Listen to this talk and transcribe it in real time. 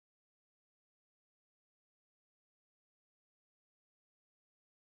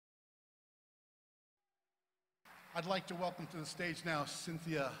I'd like to welcome to the stage now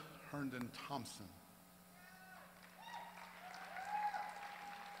Cynthia Herndon Thompson.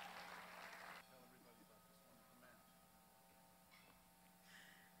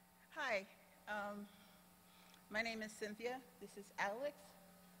 Hi, my name is Cynthia. This is Alex,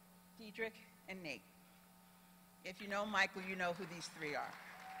 Dietrich, and Nate. If you know Michael, you know who these three are.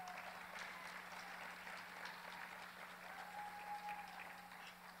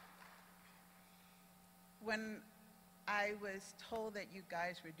 When I was told that you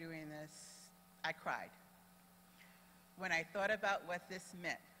guys were doing this, I cried. When I thought about what this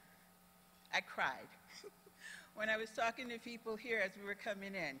meant, I cried. When I was talking to people here as we were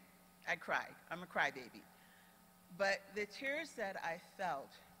coming in, I cried. I'm a crybaby. But the tears that I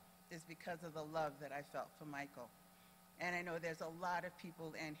felt is because of the love that I felt for Michael. And I know there's a lot of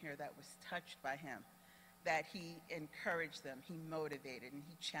people in here that was touched by him, that he encouraged them, he motivated, and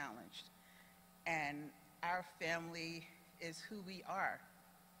he challenged. And our family is who we are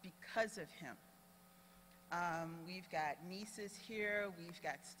because of him. We've got nieces here, we've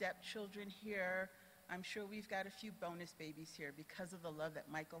got stepchildren here. I'm sure we've got a few bonus babies here because of the love that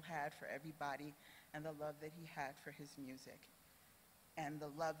Michael had for everybody and the love that he had for his music and the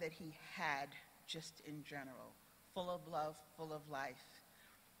love that he had just in general, full of love, full of life.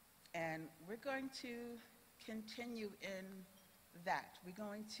 And we're going to continue in that. We're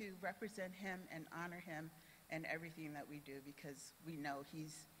going to represent him and honor him in everything that we do because we know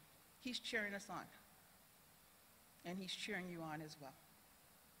he's cheering us on. And he's cheering you on as well.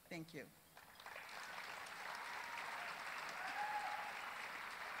 Thank you.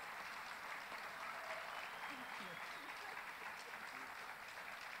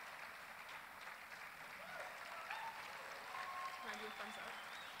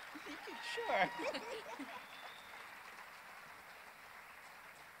 Sure.